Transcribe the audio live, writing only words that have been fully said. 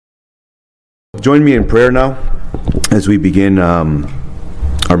join me in prayer now as we begin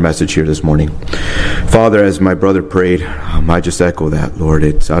our message here this morning. Father, as my brother prayed, I just echo that, Lord.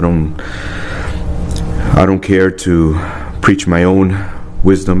 I don't care to preach my own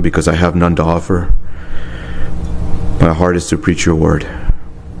wisdom because I have none to offer. My heart is to preach your word.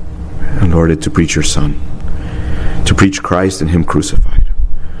 And Lord, it's to preach your Son. To preach Christ and Him crucified.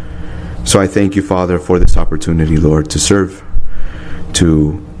 So I thank you, Father, for this opportunity, Lord, to serve,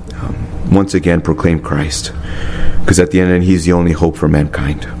 to once again proclaim Christ. Because at the end, He's the only hope for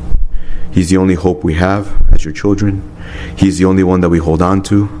mankind. He's the only hope we have as your children. He's the only one that we hold on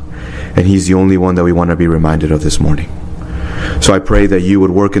to. And He's the only one that we want to be reminded of this morning. So I pray that you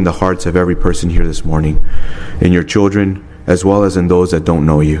would work in the hearts of every person here this morning, in your children, as well as in those that don't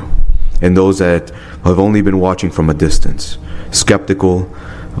know you, and those that have only been watching from a distance, skeptical,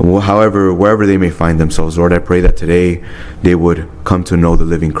 however, wherever they may find themselves. Lord, I pray that today they would come to know the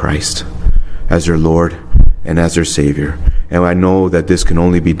living Christ as their Lord and as their Savior. And I know that this can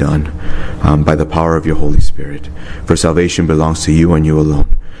only be done by the power of your Holy Spirit. For salvation belongs to you and you alone.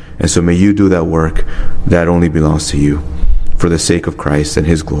 And so may you do that work that only belongs to you, for the sake of Christ and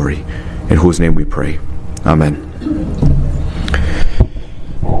His glory, in whose name we pray. Amen.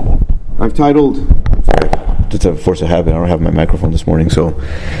 I've titled, it's a force of habit, I don't have my microphone this morning, so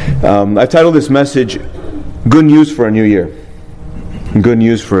I've titled this message, Good News for a New Year. Good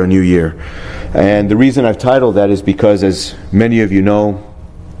News for a New Year. And the reason I've titled that is because, as many of you know,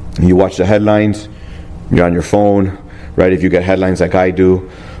 you watch the headlines, you're on your phone, right? If you get headlines like I do,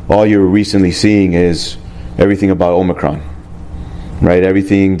 all you're recently seeing is everything about Omicron, right?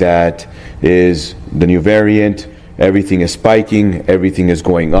 Everything that is the new variant, everything is spiking, everything is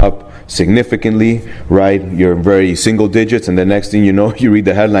going up significantly, right? You're very single digits, and the next thing you know, you read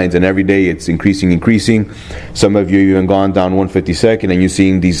the headlines, and every day it's increasing. Some of you even gone down 152nd, and you're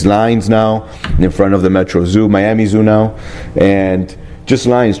seeing these lines now in front of the Metro Zoo, Miami Zoo now, and just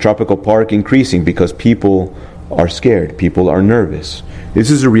lines, Tropical Park, increasing because people are scared, people are nervous.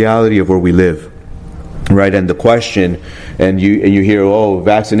 This is the reality of where we live, right? And the question, and you hear, oh,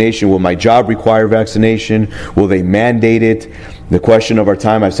 vaccination, will my job require vaccination? Will they mandate it? The question of our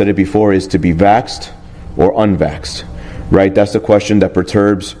time, I've said it before, is to be vaxxed or unvaxxed, right? That's the question that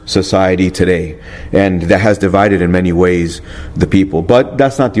perturbs society today, and that has divided in many ways the people. But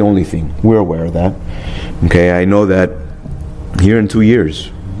that's not the only thing. We're aware of that. Okay, I know that here in 2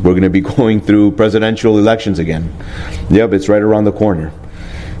 years, we're going to be going through presidential elections again. Yep, it's right around the corner.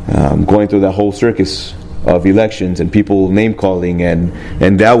 Going through that whole circus of elections and people name calling,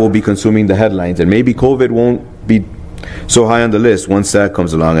 and that will be consuming the headlines. And maybe COVID won't be so high on the list once that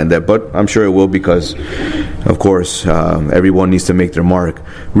comes along, but I'm sure it will, because of course everyone needs to make their mark.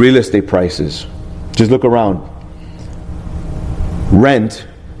 Real estate prices, just look around. Rent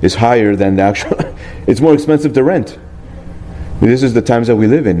is higher than the actual it's more expensive to rent. This is the times that we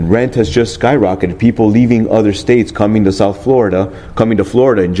live in. Rent has just skyrocketed. People leaving other states, coming to South Florida, coming to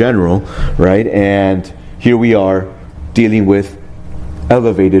Florida in general, right? And here we are dealing with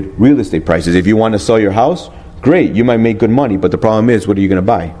elevated real estate prices. If you want to sell your house, great, you might make good money, but the problem is, what are you going to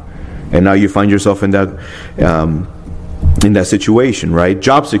buy? And now you find yourself in that situation, right?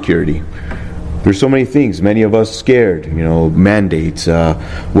 Job security. There's so many things. Many of us scared, mandates.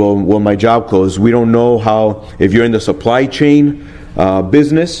 Will my job close? We don't know how. If you're in the supply chain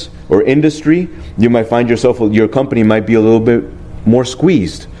business or industry, you might find yourself, your company might be a little bit more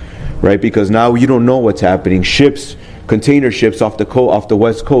squeezed, right? Because now you don't know what's happening. Ships, container ships off the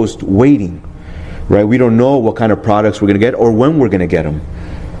West Coast waiting, right? We don't know what kind of products we're going to get or when we're going to get them.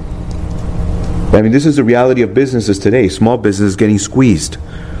 I mean, this is the reality of businesses today. Small business getting squeezed.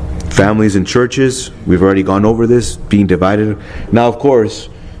 Families and churches, we've already gone over this, being divided. Now, of course,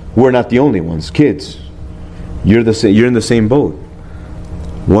 we're not the only ones. Kids, you're in the same boat.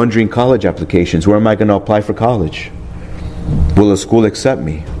 Wondering college applications. Where am I going to apply for college? Will the school accept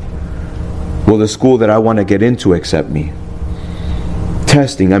me? Will the school that I want to get into accept me?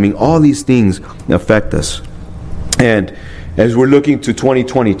 Testing. I mean, all these things affect us. And as we're looking to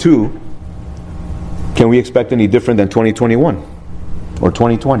 2022, can we expect any different than 2021 or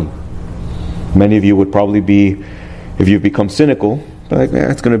 2020? Many of you would probably be, if you've become cynical, like,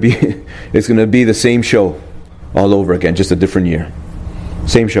 it's going to be the same show all over again, just a different year.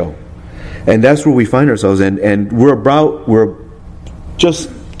 Same show. And that's where we find ourselves, and we're just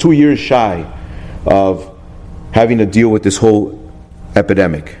 2 years shy of having to deal with this whole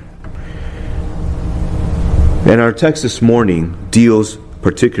epidemic. And our text this morning deals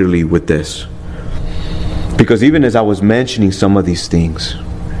particularly with this. Because even as I was mentioning some of these things,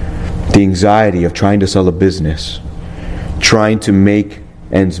 the anxiety of trying to sell a business, trying to make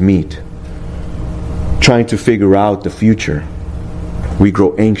ends meet, trying to figure out the future, we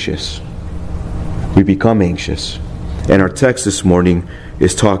grow anxious. We become anxious. And our text this morning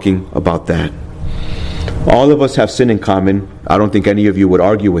is talking about that. All of us have sin in common. I don't think any of you would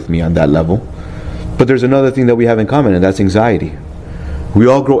argue with me on that level. But there's another thing that we have in common, and that's anxiety. We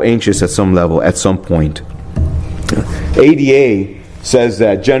all grow anxious at some level, at some point. ADA says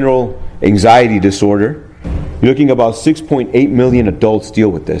that general anxiety disorder, you're looking about 6.8 million adults deal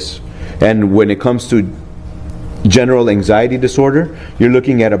with this. And when it comes to general anxiety disorder, you're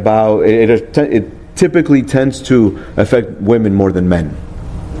looking at about, it typically tends to affect women more than men.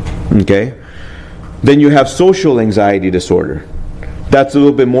 Okay? Then you have social anxiety disorder. That's a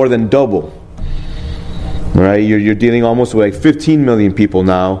little bit more than double. Right? You're dealing almost with like 15 million people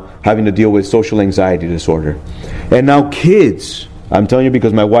now having to deal with social anxiety disorder. And now kids, I'm telling you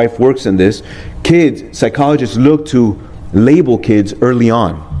because my wife works in this, kids, psychologists look to label kids early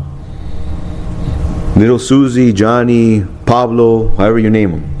on. Little Susie, Johnny, Pablo, however you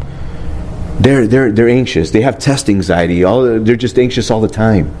name them. They're anxious. They have test anxiety. They're just anxious all the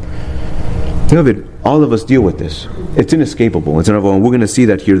time. All of us deal with this. It's inescapable. We're going to see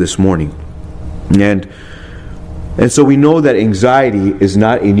that here this morning. And so we know that anxiety is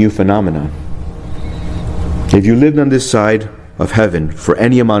not a new phenomenon. If you lived on this side of heaven for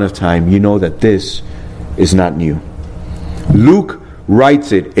any amount of time, you know that this is not new. Luke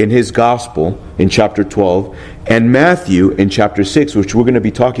writes it in his gospel in chapter 12, and Matthew in chapter 6, which we're going to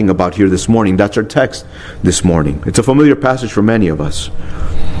be talking about here this morning. That's our text this morning. It's a familiar passage for many of us.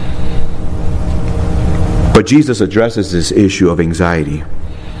 But Jesus addresses this issue of anxiety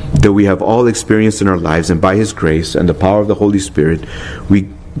that we have all experienced in our lives, and by His grace and the power of the Holy Spirit, we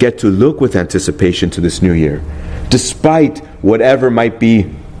get to look with anticipation to this new year, despite whatever might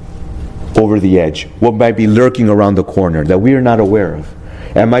be over the edge, what might be lurking around the corner that we are not aware of,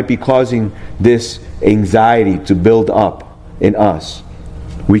 and might be causing this anxiety to build up in us.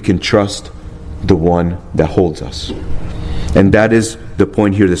 We can trust the one that holds us. And that is the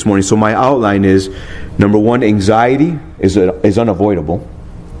point here this morning. So my outline is, number one, anxiety is unavoidable.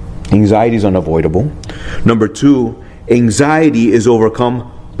 Anxiety is unavoidable. Number two, anxiety is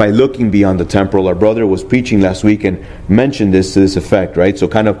overcome by looking beyond the temporal. Our brother was preaching last week and mentioned this to this effect, right? So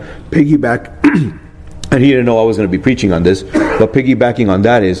kind of piggyback, and he didn't know I was going to be preaching on this, but piggybacking on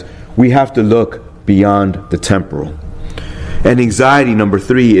that is, we have to look beyond the temporal. And anxiety, number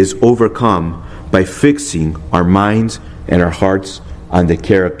three, is overcome by fixing our minds and our hearts on the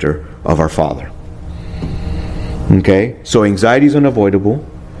character of our Father. Okay? So anxiety is unavoidable.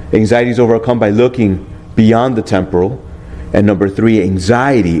 Anxiety is overcome by looking beyond the temporal. And number three,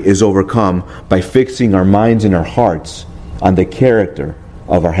 anxiety is overcome by fixing our minds and our hearts on the character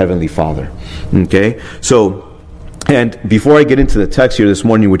of our Heavenly Father. Okay? So, and before I get into the text here this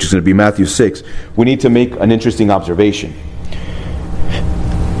morning, which is going to be Matthew 6, we need to make an interesting observation.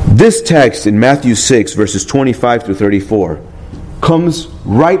 This text in Matthew 6, verses 25 through 34, comes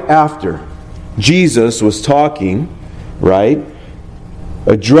right after Jesus was talking, right,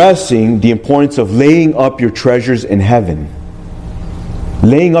 addressing the importance of laying up your treasures in heaven.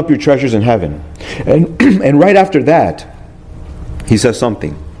 Laying up your treasures in heaven. And right after that, he says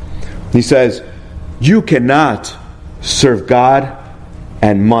something. He says, you cannot serve God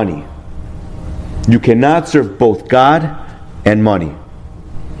and money. You cannot serve both God and money.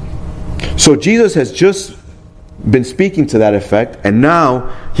 So Jesus has just been speaking to that effect, and now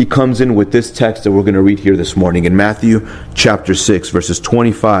he comes in with this text that we're going to read here this morning in Matthew chapter 6, verses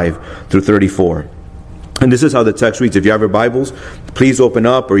 25 through 34. And this is how the text reads. If you have your Bibles, please open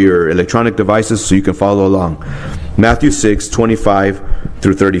up, or your electronic devices, so you can follow along. Matthew 6, 25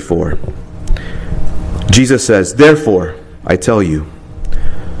 through 34. Jesus says, therefore, I tell you,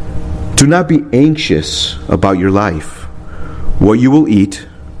 do not be anxious about your life, what you will eat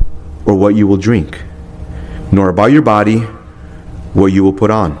or what you will drink, nor about your body, what you will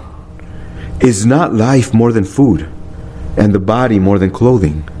put on. Is not life more than food, and the body more than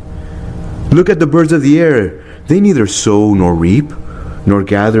clothing? Look at the birds of the air. They neither sow nor reap, nor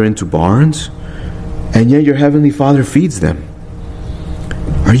gather into barns, and yet your heavenly Father feeds them.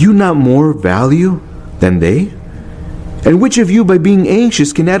 Are you not more value than they? And which of you, by being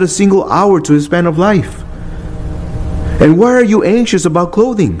anxious, can add a single hour to his span of life? And why are you anxious about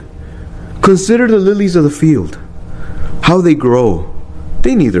clothing? Consider the lilies of the field, how they grow.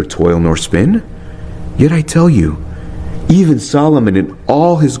 They neither toil nor spin. Yet I tell you, even Solomon in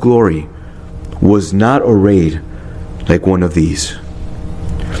all his glory was not arrayed like one of these.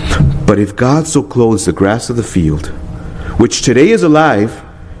 But if God so clothes the grass of the field, which today is alive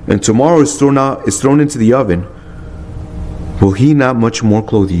and tomorrow is thrown into the oven, will he not much more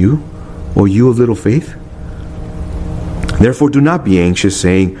clothe you, O you of little faith? Therefore do not be anxious,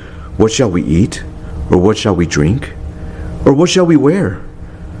 saying, what shall we eat? Or what shall we drink? Or what shall we wear?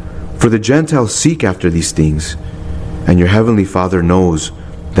 For the Gentiles seek after these things, and your heavenly Father knows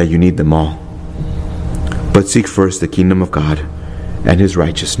that you need them all. But seek first the kingdom of God and His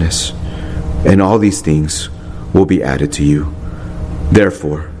righteousness, and all these things will be added to you.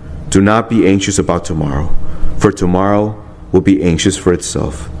 Therefore, do not be anxious about tomorrow, for tomorrow will be anxious for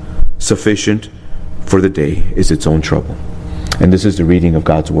itself. Sufficient for the day is its own trouble. And this is the reading of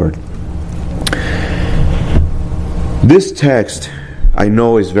God's Word. This text, I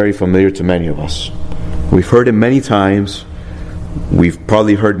know, is very familiar to many of us. We've heard it many times. We've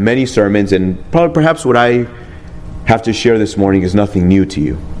probably heard many sermons, and perhaps what I have to share this morning is nothing new to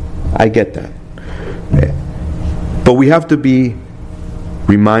you. I get that. But we have to be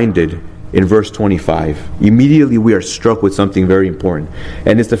reminded in verse 25. Immediately we are struck with something very important.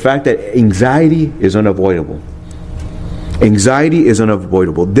 And it's the fact that anxiety is unavoidable. Anxiety is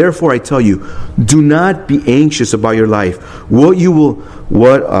unavoidable. Therefore I tell you, do not be anxious about your life. What you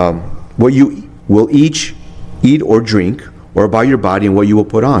will eat or drink, or about your body and what you will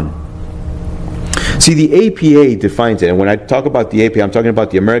put on. See, the APA defines it, and when I talk about the APA, I'm talking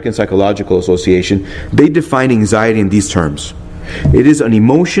about the American Psychological Association. They define anxiety in these terms. It is an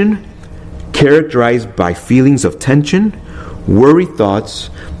emotion characterized by feelings of tension, worry thoughts,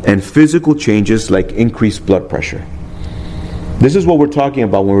 and physical changes like increased blood pressure. This is what we're talking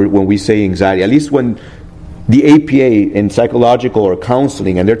about when we say anxiety. At least when the APA in psychological or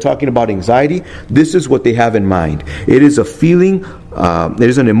counseling, and they're talking about anxiety, this is what they have in mind. It is a feeling, it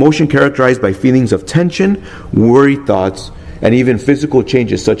is an emotion characterized by feelings of tension, worry thoughts, and even physical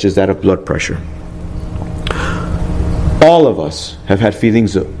changes such as that of blood pressure. All of us have had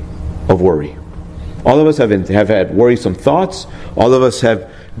feelings of worry. All of us have had worrisome thoughts. All of us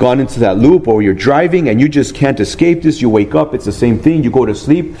have gone into that loop, or you're driving and you just can't escape this. You wake up, it's the same thing. You go to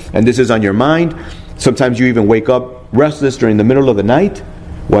sleep and this is on your mind. Sometimes you even wake up restless during the middle of the night,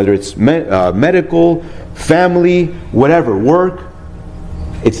 whether it's medical, family, whatever, work.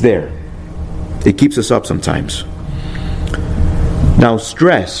 It's there. It keeps us up sometimes. Now,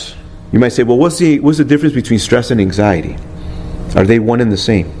 stress. You might say, well, what's the difference between stress and anxiety? Are they one and the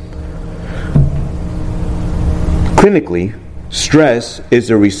same? Clinically, stress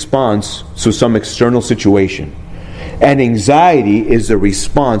is a response to some external situation, and anxiety is a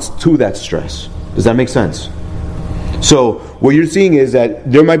response to that stress. Does that make sense? So what you're seeing is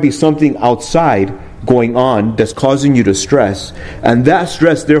that there might be something outside going on that's causing you to stress, and that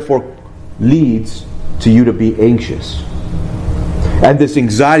stress therefore leads to you to be anxious. And this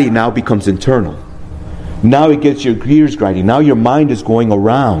anxiety now becomes internal. Now it gets your gears grinding. Now your mind is going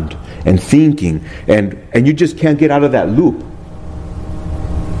around and thinking, and you just can't get out of that loop.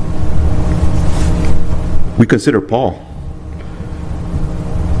 We consider Paul.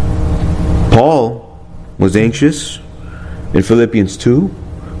 Paul was anxious in Philippians 2,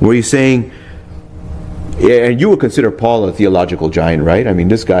 where he's saying, and you would consider Paul a theological giant, right? I mean,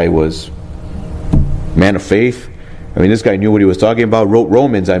 this guy was man of faith. I mean, this guy knew what he was talking about, wrote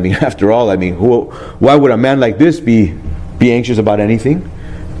Romans. I mean, after all, I mean, why would a man like this be anxious about anything?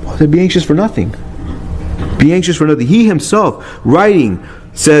 Well, they'd be anxious for nothing. Be anxious for nothing. He himself, writing,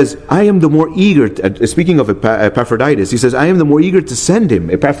 says, I am the more eager, speaking of Epaphroditus, he says, I am the more eager to send him,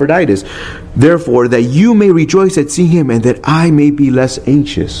 Epaphroditus, therefore, that you may rejoice at seeing him, and that I may be less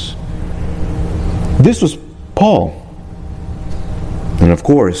anxious. This was Paul. And of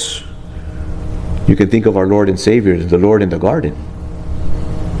course, you can think of our Lord and Savior, the Lord in the garden.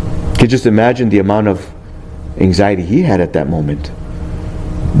 You can just imagine the amount of anxiety he had at that moment,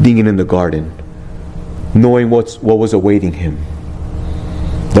 being in the garden, knowing what was awaiting him.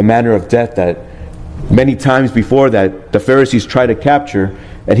 The manner of death that many times before that the Pharisees tried to capture,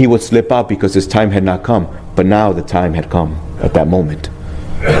 and he would slip out because his time had not come. But now the time had come at that moment.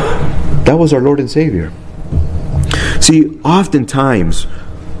 That was our Lord and Savior. See, oftentimes,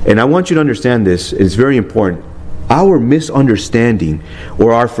 and I want you to understand this, it's very important, our misunderstanding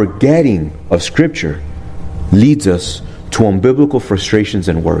or our forgetting of Scripture leads us to unbiblical frustrations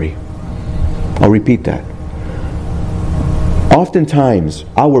and worry. I'll repeat that. Oftentimes,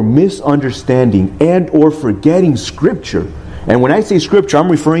 our misunderstanding and or forgetting Scripture, and when I say Scripture,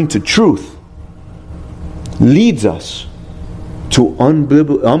 I'm referring to truth, leads us to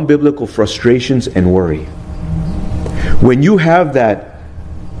unbiblical frustrations and worry. When you have that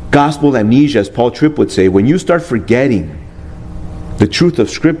gospel amnesia, as Paul Tripp would say, when you start forgetting the truth of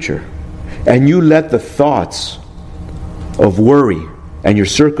Scripture, and you let the thoughts of worry and your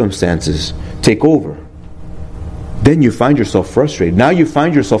circumstances take over, then you find yourself frustrated. Now you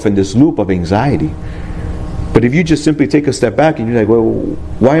find yourself in this loop of anxiety. But if you just simply take a step back and you're like, well,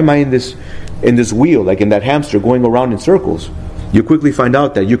 why am I in this wheel, like in that hamster going around in circles? You quickly find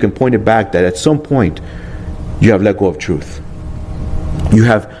out that you can point it back that at some point you have let go of truth. You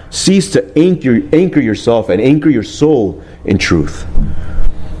have ceased to anchor yourself and anchor your soul in truth.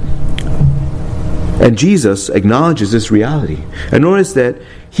 And Jesus acknowledges this reality. And notice that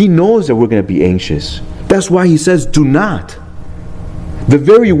He knows that we're going to be anxious. That's why He says, do not. The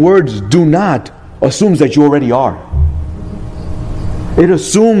very words, do not, assumes that you already are. It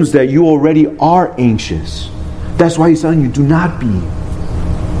assumes that you already are anxious. That's why He's telling you, do not be.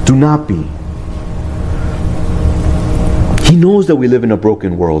 Do not be. He knows that we live in a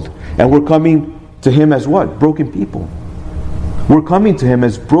broken world. And we're coming to Him as what? Broken people. We're coming to Him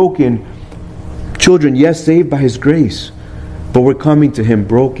as broken children, yes, saved by His grace. But we're coming to Him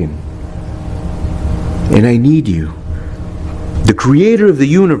broken. And I need you. The Creator of the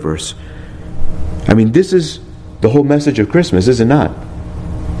universe. I mean, this is the whole message of Christmas, is it not?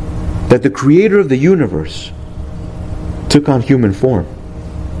 That the Creator of the universe took on human form.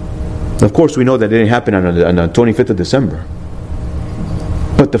 Of course, we know that it didn't happen on the 25th of December.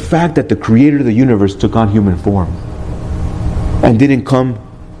 But the fact that the Creator of the universe took on human form and didn't come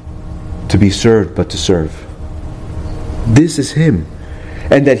to be served, but to serve. This is Him.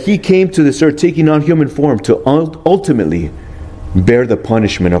 And that He came to this earth taking on human form to ultimately bear the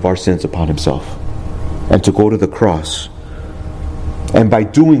punishment of our sins upon Himself. And to go to the cross. And by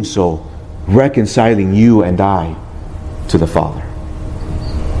doing so, reconciling you and I to the Father.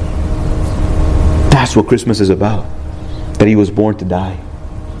 That's what Christmas is about. That He was born to die.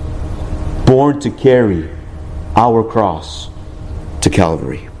 Born to carry our cross to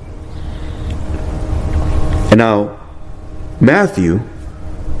Calvary. And now, Matthew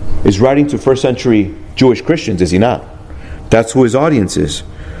is writing to first century Jewish Christians, is he not? That's who his audience is.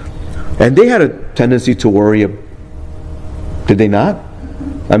 And they had a tendency to worry. Did they not?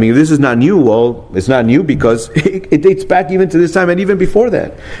 I mean, this is not new. Well, it's not new because it dates back even to this time and even before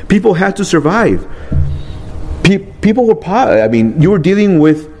that. People had to survive. People were you were dealing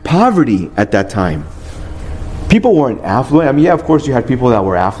with poverty at that time. People weren't affluent. I mean, yeah, of course you had people that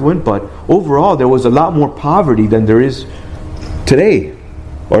were affluent, but overall there was a lot more poverty than there is today,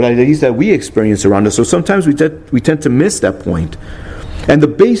 or at least that we experience around us. So sometimes we tend to miss that point. And the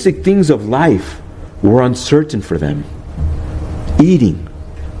basic things of life were uncertain for them. Eating,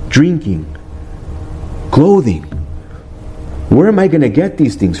 drinking, clothing. Where am I going to get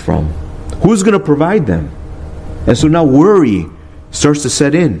these things from? Who's going to provide them? And so now worry starts to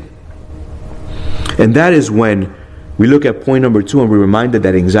set in. And that is when we look at point number 2 and we're reminded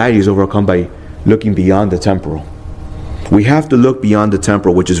that anxiety is overcome by looking beyond the temporal. We have to look beyond the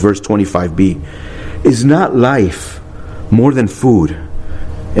temporal, which is verse 25b. Is not life more than food,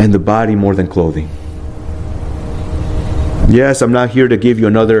 and the body more than clothing? Yes, I'm not here to give you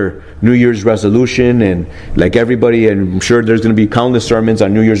another New Year's resolution, and like everybody, and I'm sure there's going to be countless sermons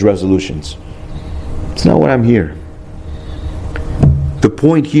on New Year's resolutions. It's not what I'm here. The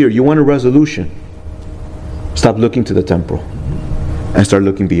point here, you want a resolution. Stop looking to the temporal and start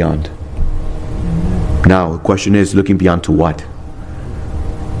looking beyond. Now, the question is, looking beyond to what?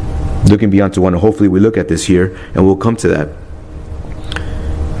 Looking beyond to what? And hopefully we look at this here and we'll come to that.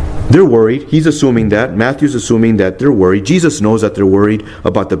 They're worried. He's assuming that. Matthew's assuming that they're worried. Jesus knows that they're worried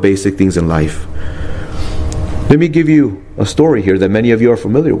about the basic things in life. Let me give you a story here that many of you are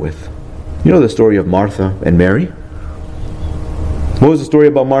familiar with. You know the story of Martha and Mary? What was the story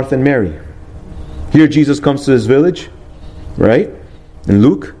about Martha and Mary? Here Jesus comes to this village, right? In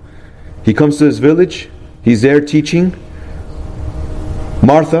Luke, he comes to this village. He's there teaching.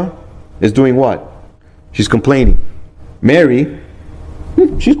 Martha is doing what? She's complaining. Mary,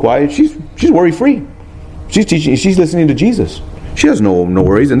 she's quiet. She's worry-free. She's teaching. She's listening to Jesus. She has no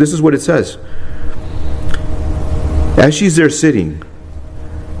worries. And this is what it says. As she's there sitting,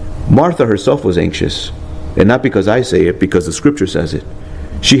 Martha herself was anxious. And not because I say it, because the Scripture says it.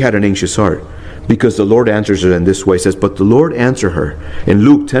 She had an anxious heart. Because the Lord answers her in this way. It says, but the Lord answered her. In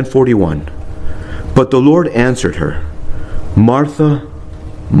Luke 10:41. But the Lord answered her, Martha,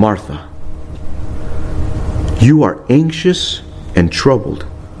 Martha, you are anxious and troubled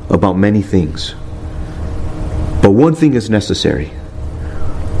about many things. But one thing is necessary.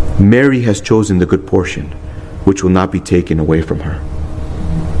 Mary has chosen the good portion, which will not be taken away from her.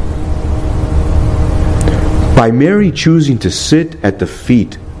 By Mary choosing to sit at the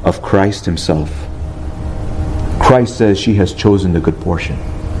feet of Christ Himself, Christ says she has chosen the good portion.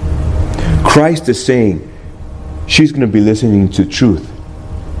 Christ is saying she's going to be listening to truth.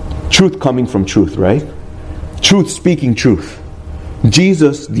 Truth coming from truth, right? Truth speaking truth.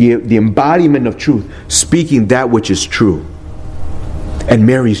 Jesus, the embodiment of truth, speaking that which is true. And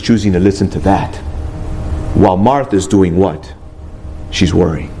Mary's choosing to listen to that. While Martha's doing what? She's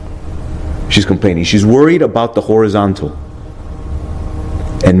worrying. She's complaining. She's worried about the horizontal.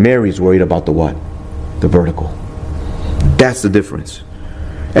 And Mary's worried about the what? The vertical. That's the difference.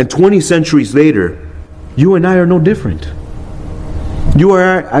 And 20 centuries later, you and I are no different. You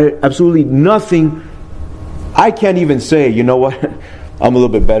are absolutely nothing. I can't even say, you know what, I'm a little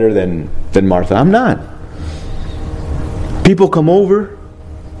bit better than Martha. I'm not. People come over,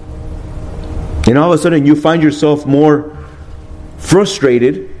 and all of a sudden you find yourself more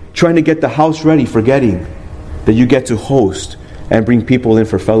frustrated trying to get the house ready, forgetting that you get to host and bring people in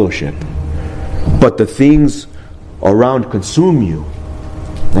for fellowship. But the things around consume you.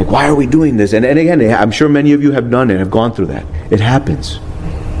 Like, why are we doing this? And again, I'm sure many of you have done it, have gone through that. It happens.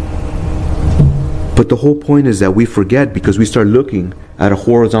 But the whole point is that we forget because we start looking at a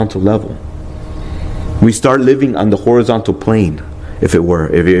horizontal level. We start living on the horizontal plane, if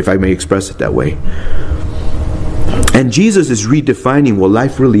I may express it that way. And Jesus is redefining what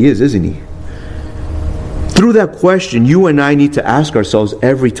life really is, isn't he? Through that question, you and I need to ask ourselves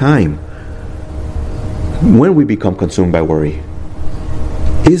every time, when we become consumed by worry,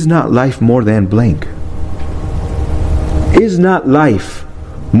 is not life more than blank? Is not life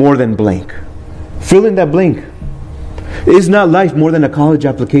more than blank? Fill in that blank. Is not life more than a college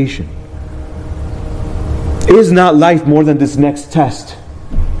application? Is not life more than this next test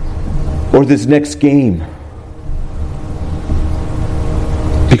or this next game?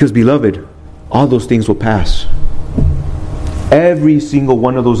 Because, beloved, all those things will pass. Every single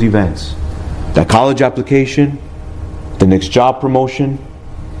one of those events, that college application, the next job promotion,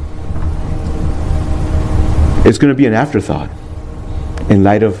 it's going to be an afterthought in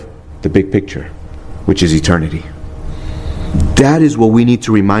light of the big picture, which is eternity. That is what we need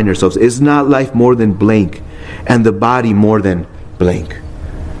to remind ourselves. Is not life more than blank, and the body more than blank?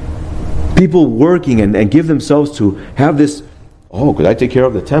 People working and give themselves to have this, oh, could I take care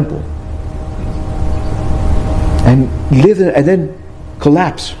of the temple? And live and then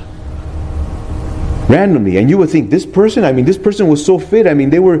collapse randomly. And you would think, this person was so fit.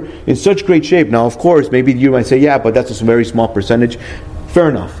 They were in such great shape. Now, of course, maybe you might say, yeah, but that's a very small percentage. Fair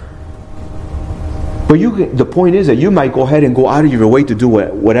enough. But the point is that you might go ahead and go out of your way to do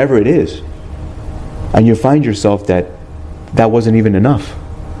whatever it is. And you find yourself that wasn't even enough.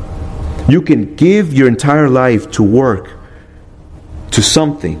 You can give your entire life to work, to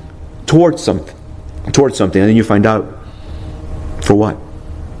something, towards something, and then you find out, for what?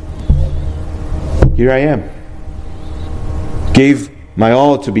 Here I am. Gave my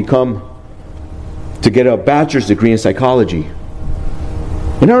all to get a bachelor's degree in psychology.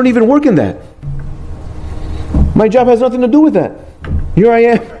 And I don't even work in that. My job has nothing to do with that. Here I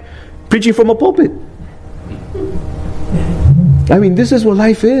am, preaching from a pulpit. This is what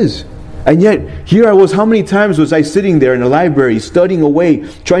life is. And yet, here I was, how many times was I sitting there in the library, studying away,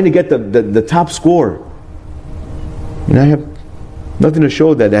 trying to get the top score? And I have nothing to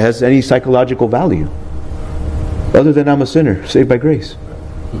show that has any psychological value. Other than I'm a sinner, saved by grace.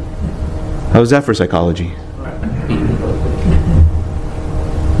 How's that for psychology?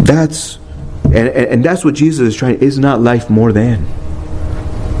 That's what Jesus is trying. Is not life more than?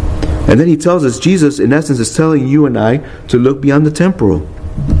 And then he tells us, Jesus in essence is telling you and I to look beyond the temporal.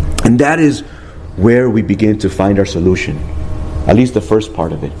 And that is where we begin to find our solution. At least the first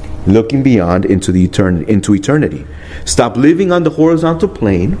part of it. Looking beyond into eternity. Stop living on the horizontal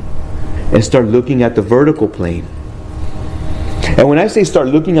plane and start looking at the vertical plane. And when I say start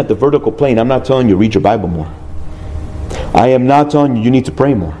looking at the vertical plane, I'm not telling you read your Bible more. I am not telling you need to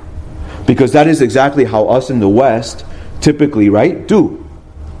pray more. Because that is exactly how us in the West typically, right, do.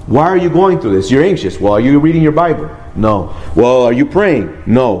 Why are you going through this? You're anxious. Well, are you reading your Bible? No. Well, are you praying?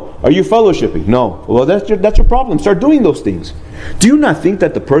 No. Are you fellowshipping? No. Well, that's your problem. Start doing those things. Do you not think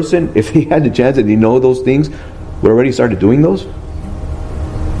that the person, if he had the chance and he know those things, would already started doing those?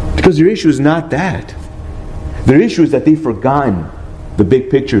 Because their issue is not that. Their issue is that they've forgotten the big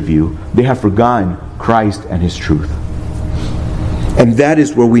picture view. They have forgotten Christ and His truth. And that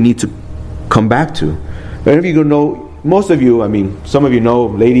is where we need to come back to. Many of you know, most of you, some of you know,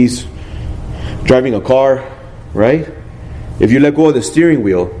 ladies driving a car, right? If you let go of the steering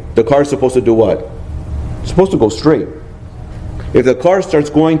wheel, the car is supposed to do what? It's supposed to go straight. If the car starts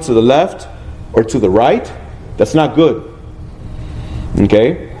going to the left or to the right, that's not good.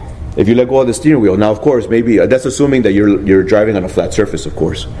 Okay? If you let go of the steering wheel. Now, of course, maybe that's assuming that you're driving on a flat surface, of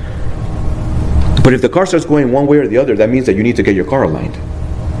course. But if the car starts going one way or the other, that means that you need to get your car aligned.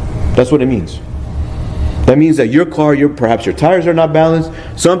 That's what it means. That means that your car, perhaps your tires are not balanced.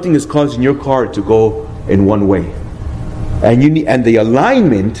 Something is causing your car to go in one way. And the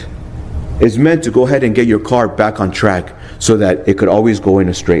alignment is meant to go ahead and get your car back on track so that it could always go in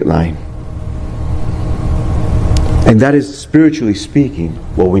a straight line. And that is, spiritually speaking,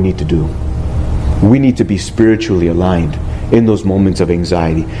 what we need to do. We need to be spiritually aligned in those moments of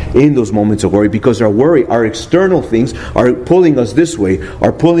anxiety, in those moments of worry, because our worry, our external things are pulling us this way,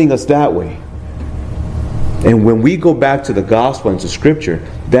 are pulling us that way. And when we go back to the gospel and to scripture,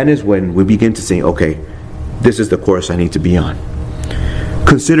 then is when we begin to say, okay, this is the course I need to be on.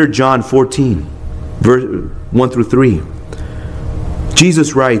 Consider John 14, verse 1 through 3.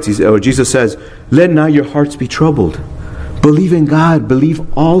 Jesus writes, Jesus says, "Let not your hearts be troubled. Believe in God, believe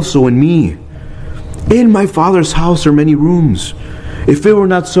also in me. In my Father's house are many rooms. If it were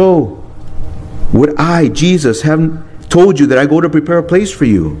not so, would I, Jesus, have told you that I go to prepare a place for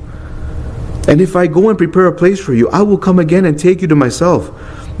you? And if I go and prepare a place for you, I will come again and take you to myself,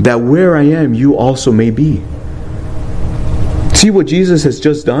 that where I am, you also may be." See what Jesus has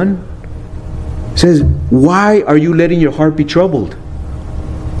just done? He says, why are you letting your heart be troubled?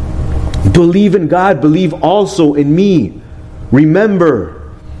 Believe in God, believe also in me.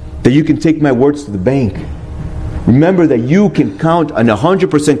 Remember that you can take my words to the bank. Remember that you can count on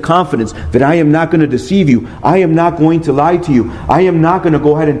 100% confidence that I am not going to deceive you. I am not going to lie to you. I am not going to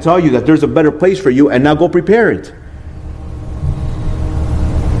go ahead and tell you that there's a better place for you and now go prepare it.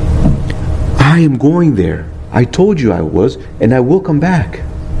 I am going there. I told you I was, and I will come back.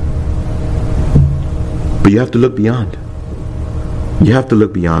 But you have to look beyond. You have to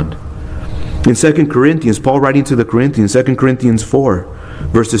look beyond. In 2 Corinthians, Paul writing to the Corinthians, 2 Corinthians 4,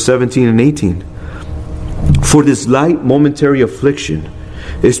 verses 17 and 18. "For this light momentary affliction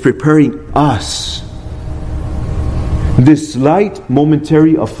is preparing us." This light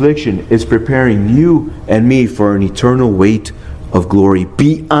momentary affliction is preparing you and me for an eternal weight of glory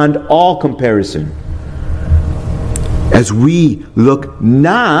beyond all comparison. As we look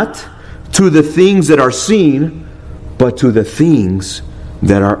not to the things that are seen, but to the things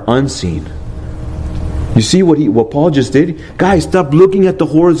that are unseen. You see what Paul just did? Guys, stop looking at the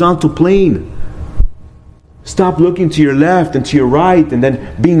horizontal plane. Stop looking to your left and to your right and then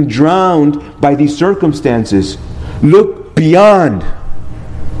being drowned by these circumstances. Look beyond.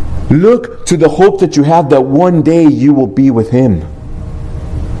 Look to the hope that you have that one day you will be with Him.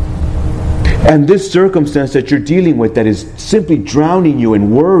 And this circumstance that you're dealing with that is simply drowning you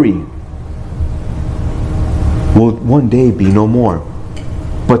in worry will one day be no more.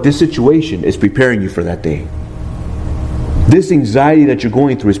 But this situation is preparing you for that day. This anxiety that you're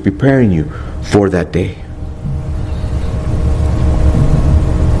going through is preparing you for that day.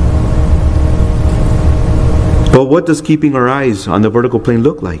 But what does keeping our eyes on the vertical plane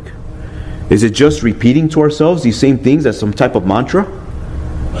look like? Is it just repeating to ourselves these same things as some type of mantra?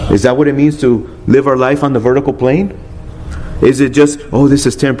 Is that what it means to live our life on the vertical plane? Is it just, oh, this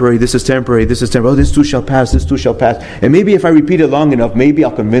is temporary, this is temporary, this is temporary, oh, this too shall pass, this too shall pass. And maybe if I repeat it long enough, maybe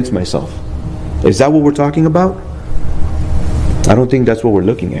I'll convince myself. Is that what we're talking about? I don't think that's what we're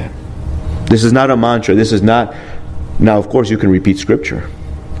looking at. This is not a mantra. This is not... Now, of course, you can repeat Scripture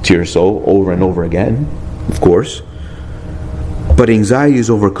to your soul over and over again, of course. But anxiety is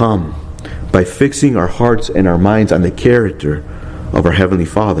overcome by fixing our hearts and our minds on the character of our Heavenly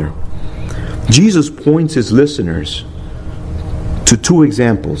Father. Jesus points His listeners to two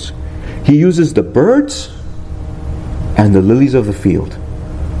examples. He uses the birds and the lilies of the field.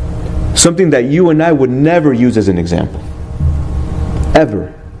 Something that you and I would never use as an example.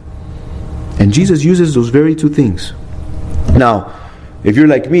 Ever. And Jesus uses those very two things. Now, if you're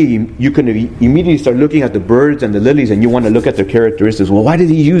like me, you can immediately start looking at the birds and the lilies and you want to look at their characteristics. Well, why did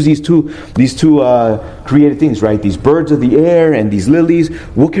He use these two created things, right? These birds of the air and these lilies.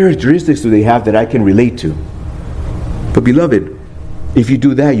 What characteristics do they have that I can relate to? But beloved, if you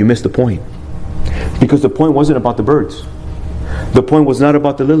do that, you miss the point. Because the point wasn't about the birds. The point was not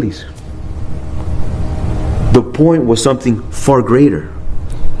about the lilies. The point was something far greater.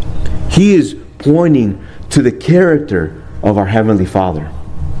 He is pointing to the character of our Heavenly Father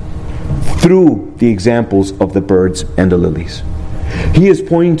through the examples of the birds and the lilies. He is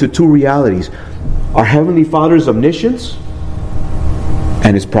pointing to two realities: our Heavenly Father's omniscience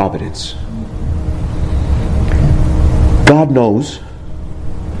and His providence. God knows,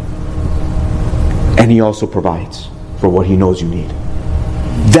 and He also provides for what He knows you need.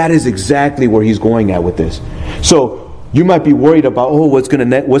 That is exactly where He's going at with this. So you might be worried about, what's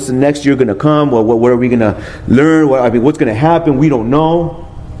the next year going to come? What are we going to learn? What's going to happen? We don't know.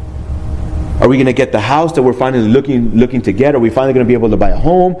 Are we going to get the house that we're finally looking to get? Are we finally going to be able to buy a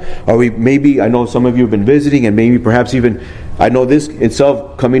home? Are we maybe, I know some of you have been visiting, and maybe perhaps even, I know this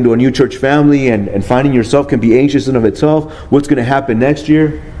itself, coming to a new church family and finding yourself can be anxious in of itself. What's going to happen next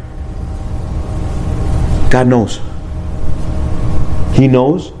year? God knows. He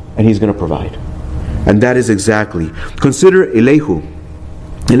knows, and He's going to provide. And that is exactly. Consider Elihu.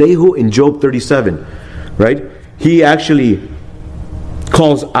 Elihu in Job 37, right? He actually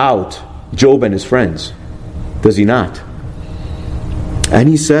calls out Job and his friends. Does he not? And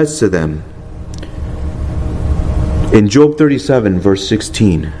he says to them, in Job 37, verse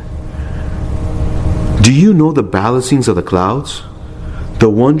 16, do you know the balancings of the clouds, the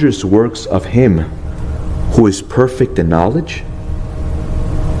wondrous works of Him who is perfect in knowledge?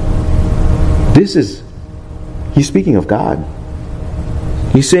 He's speaking of God.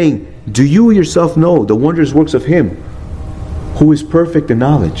 He's saying, do you yourself know the wondrous works of Him who is perfect in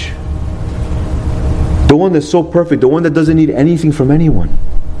knowledge? The one that's so perfect, the one that doesn't need anything from anyone.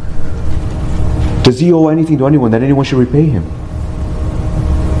 Does He owe anything to anyone that anyone should repay Him?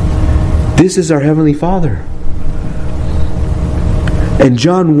 This is our Heavenly Father. And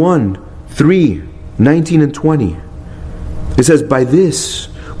John 1:3, 19 and 20, it says, by this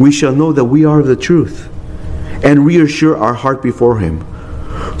we shall know that we are of the truth, and reassure our heart before Him.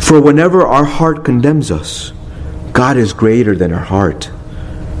 For whenever our heart condemns us, God is greater than our heart,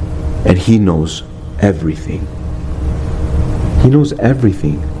 and He knows everything. He knows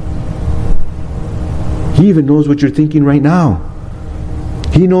everything. He even knows what you're thinking right now.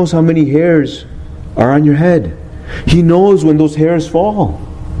 He knows how many hairs are on your head. He knows when those hairs fall.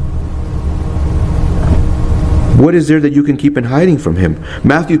 What is there that you can keep in hiding from Him?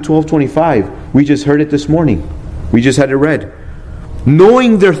 Matthew 12:25. We just heard it this morning. We just had it read.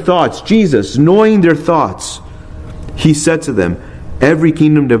 Knowing their thoughts, Jesus, knowing their thoughts, He said to them, every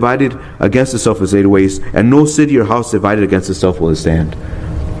kingdom divided against itself is laid waste, and no city or house divided against itself will stand.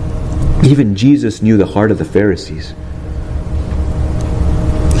 Even Jesus knew the heart of the Pharisees.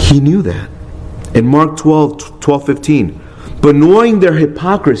 He knew that. In Mark 12:15, but knowing their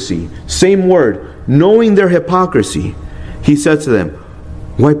hypocrisy, same word, knowing their hypocrisy, He said to them,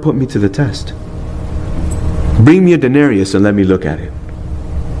 why put me to the test? Bring me a denarius and let me look at it.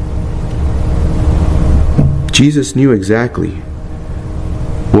 Jesus knew exactly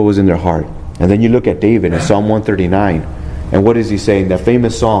what was in their heart. And then you look at David in Psalm 139, and what is he saying? That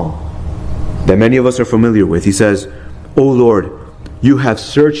famous song that many of us are familiar with. He says, O Lord, you have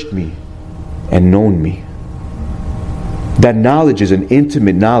searched me and known me. That knowledge is an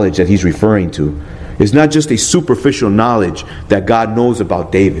intimate knowledge that he's referring to. It's not just a superficial knowledge that God knows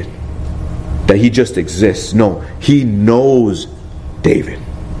about David, that he just exists. No, He knows David.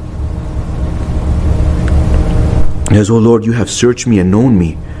 He says, O Lord, you have searched me and known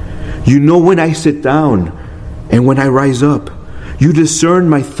me. You know when I sit down and when I rise up. You discern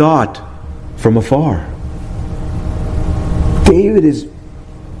my thought from afar. David is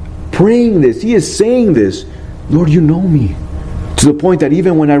praying this. He is saying this. Lord, you know me. To the point that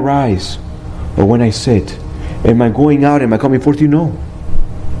even when I rise or when I sit, am I going out, am I coming forth? You know.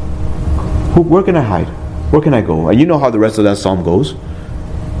 Where can I hide? Where can I go? And you know how the rest of that psalm goes.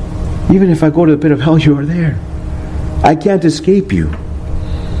 Even if I go to the pit of hell, you are there. I can't escape you.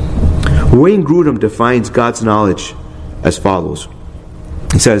 Wayne Grudem defines God's knowledge as follows.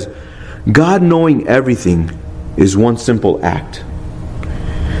 He says, God knowing everything is one simple act.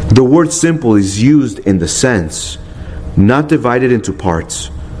 The word simple is used in the sense, not divided into parts,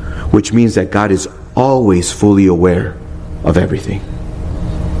 which means that God is always fully aware of everything.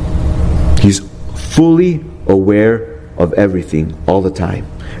 He's fully aware of everything all the time.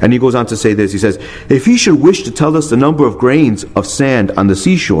 And he goes on to say this. He says, if He should wish to tell us the number of grains of sand on the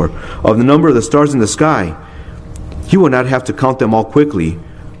seashore, of the number of the stars in the sky, He will not have to count them all quickly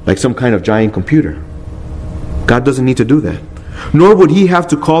like some kind of giant computer. God doesn't need to do that. Nor would He have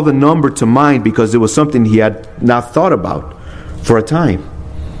to call the number to mind because it was something He had not thought about for a time.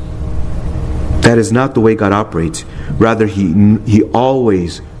 That is not the way God operates. Rather, He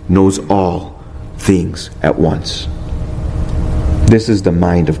always knows all things at once. This is the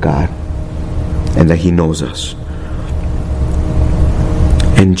mind of God, and that He knows us.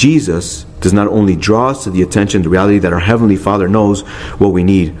 And Jesus does not only draw us to the attention, the reality that our Heavenly Father knows what we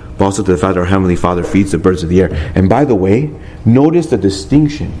need, but also to the fact that our Heavenly Father feeds the birds of the air. And by the way, notice the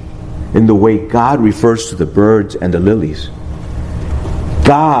distinction in the way God refers to the birds and the lilies.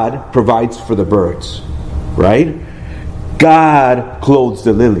 God provides for the birds, right? God clothes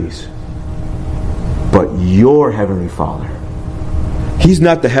the lilies. But your Heavenly Father, He's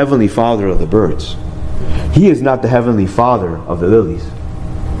not the Heavenly Father of the birds. He is not the Heavenly Father of the lilies.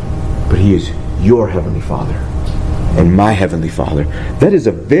 But He is your Heavenly Father and my Heavenly Father. That is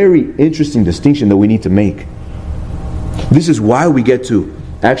a very interesting distinction that we need to make. This is why we get to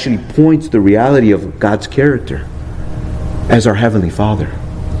actually point to the reality of God's character as our Heavenly Father.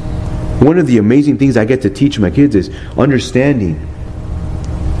 One of the amazing things I get to teach my kids is understanding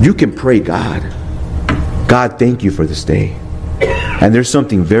you can pray God, thank you for this day. And there's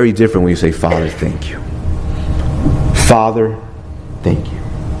something very different when you say, Father, thank you. Father, thank you.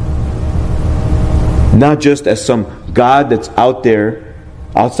 Not just as some God that's out there,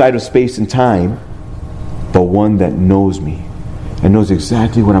 outside of space and time, but one that knows me and knows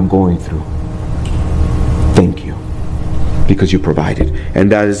exactly what I'm going through. Thank you, because you provided. And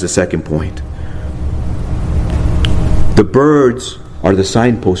that is the second point. The birds are the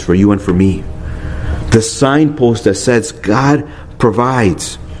signpost for you and for me. The signpost that says God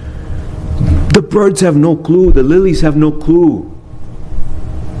provides. The birds have no clue. The lilies have no clue.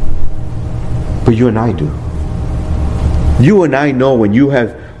 But you and I do. You and I know when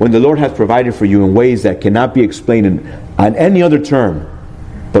the Lord has provided for you in ways that cannot be explained on any other term,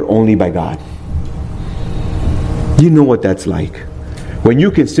 but only by God. You know what that's like. When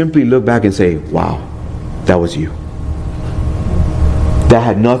you can simply look back and say, wow, that was you. That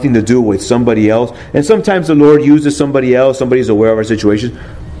had nothing to do with somebody else. And sometimes the Lord uses somebody else. Somebody's aware of our situation.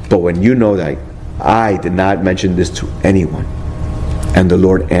 But when you know that I did not mention this to anyone, and the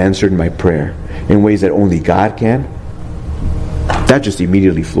Lord answered my prayer in ways that only God can, that just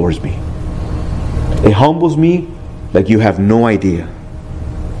immediately floors me. It humbles me like you have no idea.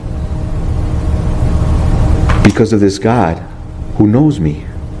 Because of this God who knows me.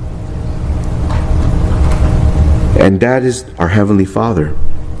 And that is our Heavenly Father.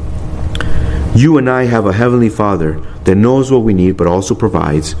 You and I have a Heavenly Father that knows what we need, but also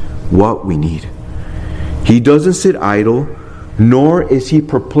provides what we need. He doesn't sit idle, nor is He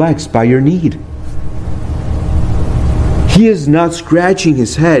perplexed by your need. He is not scratching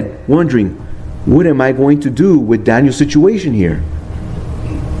His head, wondering, what am I going to do with Daniel's situation here?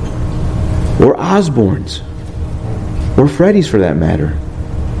 Or Osborne's. Or Freddie's, for that matter.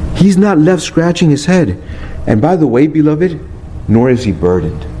 He's not left scratching His head. And by the way, beloved, nor is He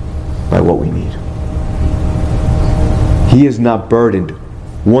burdened by what we need. He is not burdened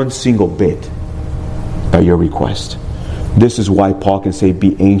one single bit by your request. This is why Paul can say,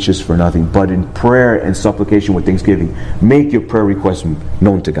 be anxious for nothing, but in prayer and supplication with thanksgiving, make your prayer requests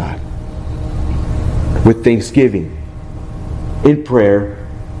known to God. With thanksgiving, in prayer,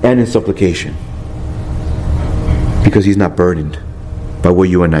 and in supplication. Because He's not burdened by what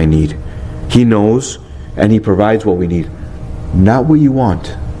you and I need. He knows and He provides what we need. Not what you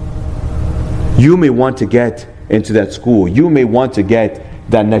want. You may want to get into that school. You may want to get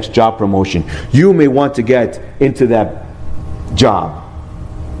that next job promotion. You may want to get into that job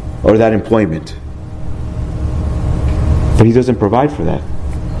or that employment. But He doesn't provide for that.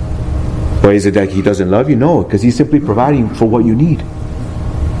 Or is it that He doesn't love you? No, because He's simply providing for what you need.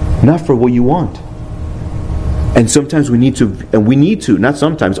 Not for what you want. And sometimes we need to, not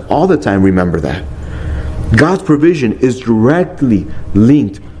sometimes, all the time remember that. God's provision is directly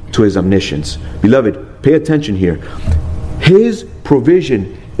linked to His omniscience. Beloved, pay attention here. His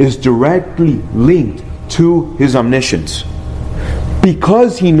provision is directly linked to His omniscience.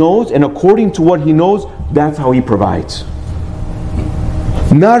 Because He knows, and according to what He knows, that's how He provides.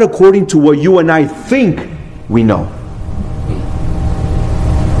 Not according to what you and I think we know.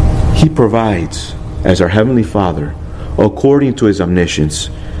 He provides, as our Heavenly Father, according to His omniscience,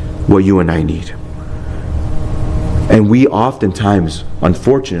 what you and I need. And we oftentimes,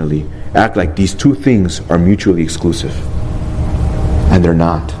 unfortunately, act like these two things are mutually exclusive. And they're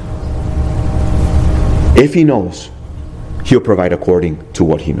not. If He knows, He'll provide according to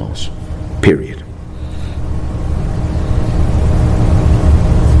what He knows. Period.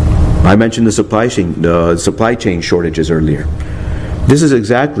 I mentioned the supply chain shortages earlier. This is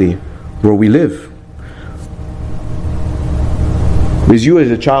exactly where we live. As you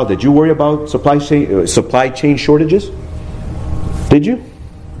as a child, did you worry about supply chain shortages? Did you?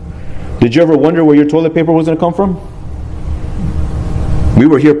 Did you ever wonder where your toilet paper was going to come from? We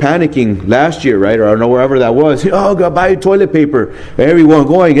were here panicking last year, right? Or I don't know, wherever that was. Oh, go buy toilet paper. Everyone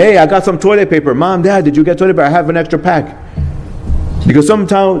going, hey, I got some toilet paper. Mom, Dad, did you get toilet paper? I have an extra pack. Because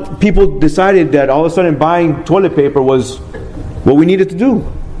sometimes people decided that all of a sudden buying toilet paper was what we needed to do.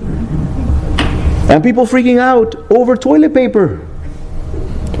 And people freaking out over toilet paper.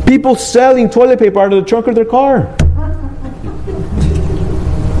 People selling toilet paper out of the trunk of their car.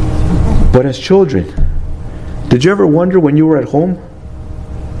 But as children, did you ever wonder when you were at home,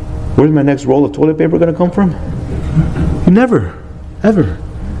 where's my next roll of toilet paper going to come from? You never, ever.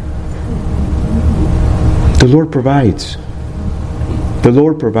 The Lord provides. The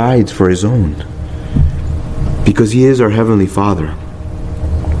Lord provides for His own. Because He is our Heavenly Father.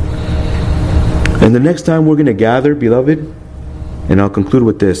 And the next time we're going to gather, beloved, and I'll conclude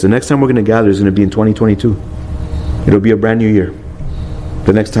with this. The next time we're going to gather is going to be in 2022. It'll be a brand new year.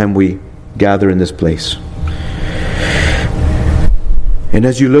 The next time we gather in this place. And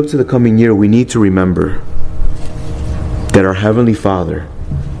as you look to the coming year, we need to remember that our Heavenly Father,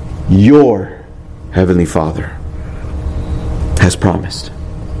 your Heavenly Father, has promised.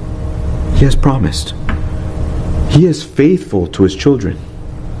 He has promised. He is faithful to His children.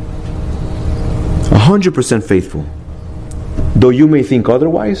 100% faithful. Though you may think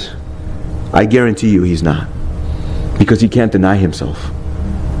otherwise, I guarantee you He's not. Because He can't deny Himself.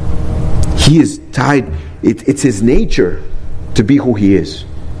 He is tied, it's His nature to be who He is.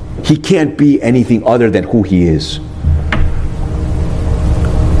 He can't be anything other than who He is.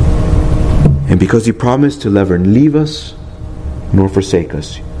 And because He promised to never leave us nor forsake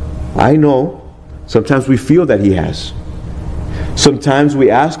us. I know sometimes we feel that He has. Sometimes we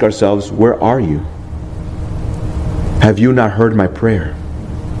ask ourselves, where are you? Have you not heard my prayer?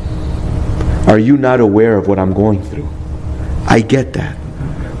 Are you not aware of what I'm going through? I get that.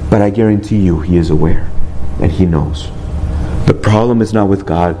 But I guarantee you He is aware. And He knows. The problem is not with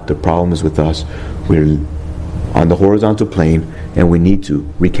God. The problem is with us. We're on the horizontal plane and we need to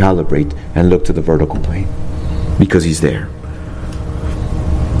recalibrate and look to the vertical plane. Because He's there.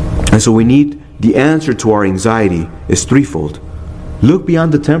 And so we need, the answer to our anxiety is threefold. Look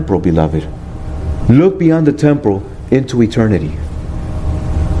beyond the temporal, beloved. Look beyond the temporal into eternity.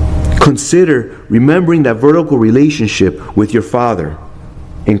 Consider remembering that vertical relationship with your Father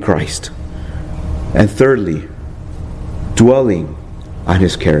in Christ. And thirdly, dwelling on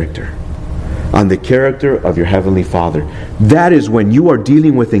His character. On the character of your Heavenly Father. That is when you are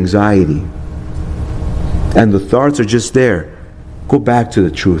dealing with anxiety and the thoughts are just there. Go back to the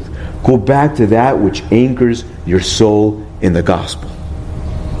truth. Go back to that which anchors your soul in the gospel.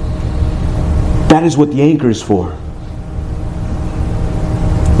 That is what the anchor is for.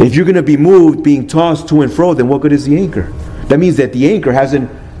 If you're going to be moved, being tossed to and fro, then what good is the anchor? That means that the anchor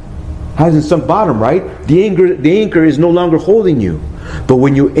hasn't sunk bottom, right? The anchor is no longer holding you. But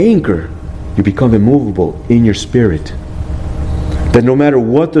when you anchor, you become immovable in your spirit. That no matter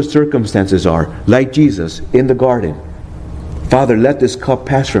what the circumstances are, like Jesus in the garden, Father, let this cup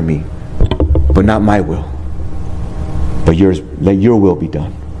pass from me, but not my will. But yours, let your will be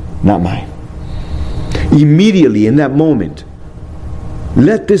done, not mine. Immediately in that moment,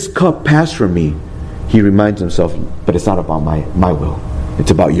 let this cup pass from me. He reminds himself, but it's not about my will.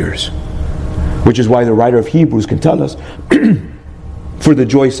 It's about yours. Which is why the writer of Hebrews can tell us, for the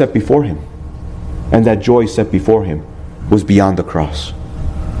joy set before him. And that joy set before him was beyond the cross.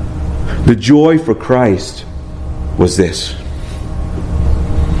 The joy for Christ was this.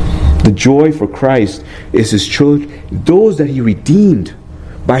 The joy for Christ is His children, those that He redeemed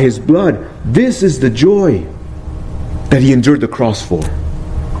by His blood. This is the joy that He endured the cross for.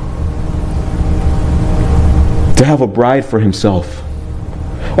 To have a bride for Himself.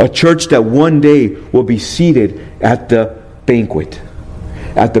 A church that one day will be seated at the banquet,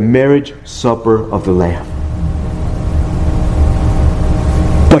 at the marriage supper of the Lamb.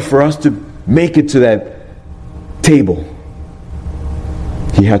 But for us to make it to that table,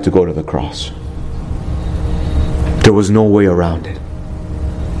 He had to go to the cross. There was no way around it.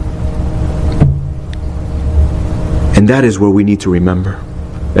 And that is where we need to remember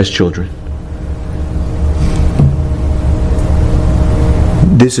as children.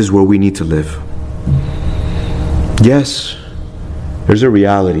 This is where we need to live. Yes, there's a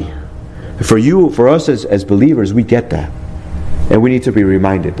reality. For us as believers, we get that. And we need to be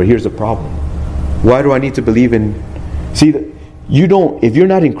reminded. But here's the problem. Why do I need to believe in... See, if you're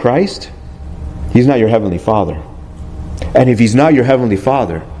not in Christ, He's not your Heavenly Father. And if He's not your Heavenly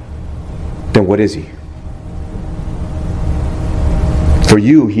Father, then what is He? For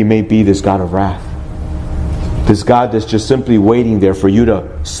you, He may be this God of wrath. This God that's just simply waiting there for you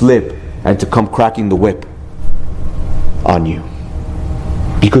to slip and to come cracking the whip on you.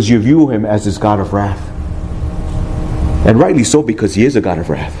 Because you view Him as this God of wrath. And rightly so, because He is a God of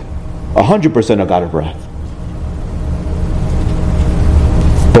wrath. 100% a God of wrath.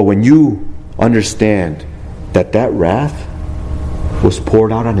 But when you understand that wrath was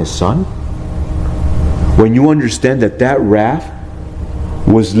poured out on His Son, when you understand that wrath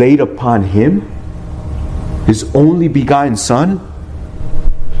was laid upon Him, His only begotten Son,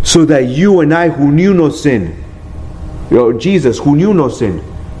 so that you and I who knew no sin, Jesus who knew no sin,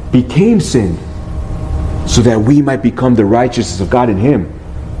 became sin, so that we might become the righteousness of God in Him,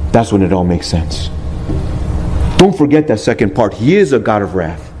 that's when it all makes sense. Don't forget that second part. He is a God of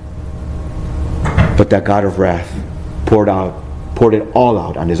wrath. But that God of wrath poured it all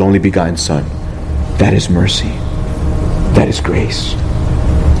out on His only begotten Son. That is mercy. That is grace.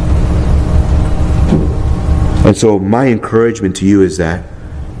 And so my encouragement to you is that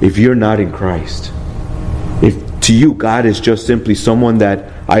if you're not in Christ, if to you God is just simply someone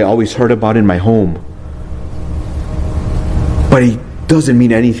that I always heard about in my home, but He doesn't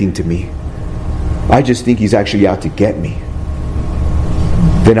mean anything to me, I just think He's actually out to get me,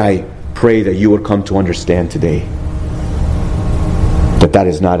 then I pray that you would come to understand today that that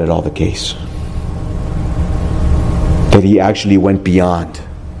is not at all the case. That He actually went beyond,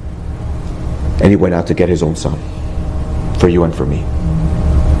 and He went out to get His own Son for you and for me,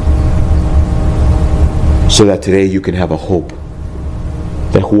 so that today you can have a hope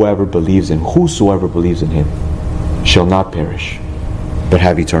that whosoever believes in Him shall not perish, but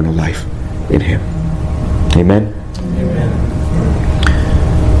have eternal life in Him. Amen? Amen.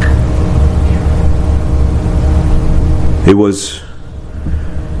 It was,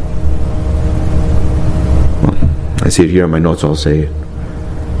 I see it here in my notes, I'll say it.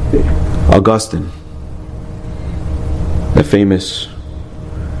 Augustine, the famous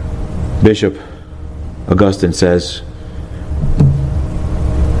Bishop Augustine, says,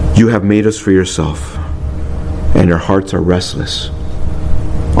 "You have made us for yourself, and our hearts are restless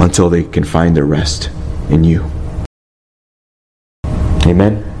until they can find their rest in you."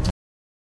 Amen.